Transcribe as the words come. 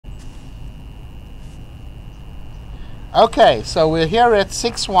Okay, so we're here at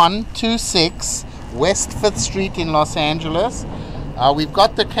 6126 West 5th Street in Los Angeles. We've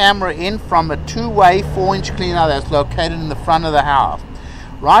got the camera in from a two-way 4-inch cleaner that's located in the front of the house.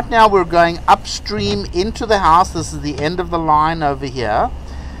 Right now we're going upstream into the house. This is the end of the line over here.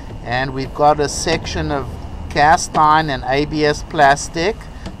 And we've got a section of cast iron and ABS plastic.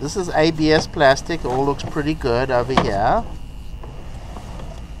 This is ABS plastic. It all looks pretty good over here.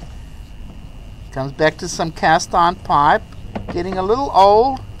 Comes back to some cast iron pipe. Getting a little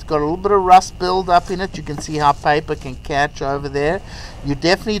old. It's got a little bit of rust build up in it. You can see how paper can catch over there. You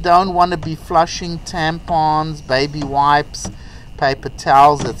definitely don't want to be flushing tampons, baby wipes, paper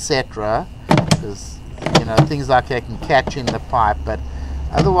towels, etc. because things like that can catch in the pipe. But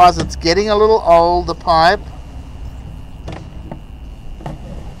otherwise it's getting a little old, the pipe.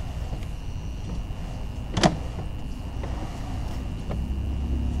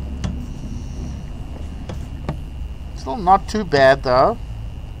 Still not too bad though.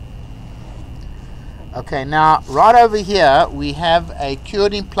 Okay, now right over here we have a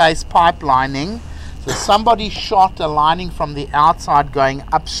cured in place pipe lining. So somebody shot a lining from the outside going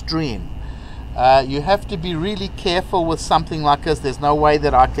upstream. You have to be really careful with something like this. There's no way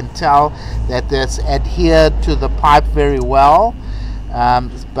that I can tell that that's adhered to the pipe very well.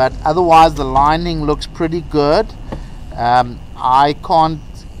 But otherwise the lining looks pretty good. I can't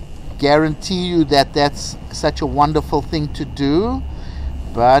guarantee you that that's such a wonderful thing to do,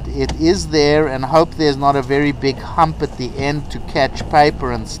 but it is there, and hope there's not a very big hump at the end to catch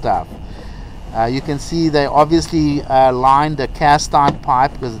paper and stuff. You can see they obviously lined a cast iron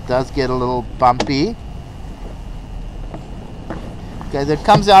pipe because it does get a little bumpy. Okay, that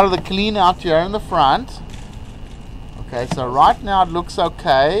comes out of the clean out here in the front. Okay, so right now it looks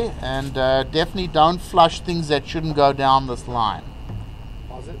okay, and definitely don't flush things that shouldn't go down this line.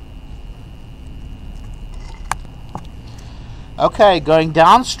 Pause it. Okay, going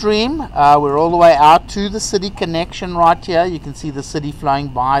downstream, we're all the way out to the city connection right here. You can see the city flowing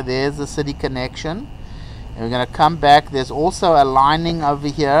by. There's the city connection. And we're going to come back. There's also a lining over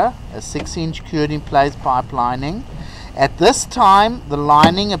here, a 6-inch cured in place pipe lining. At this time, the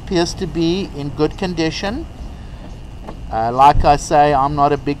lining appears to be in good condition. Like I say, I'm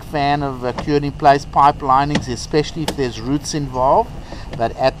not a big fan of cured in place pipe linings, especially if there's roots involved.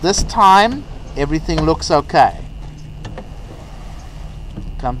 But at this time, everything looks okay.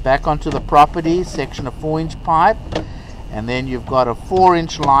 Come back onto the property, section of 4-inch pipe, and then you've got a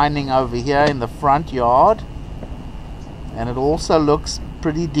 4-inch lining over here in the front yard, and it also looks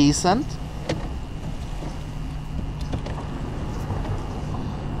pretty decent.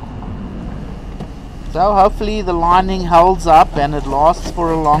 So hopefully the lining holds up and it lasts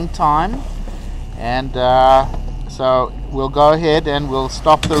for a long time, and so we'll go ahead and we'll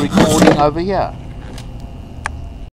stop the recording over here.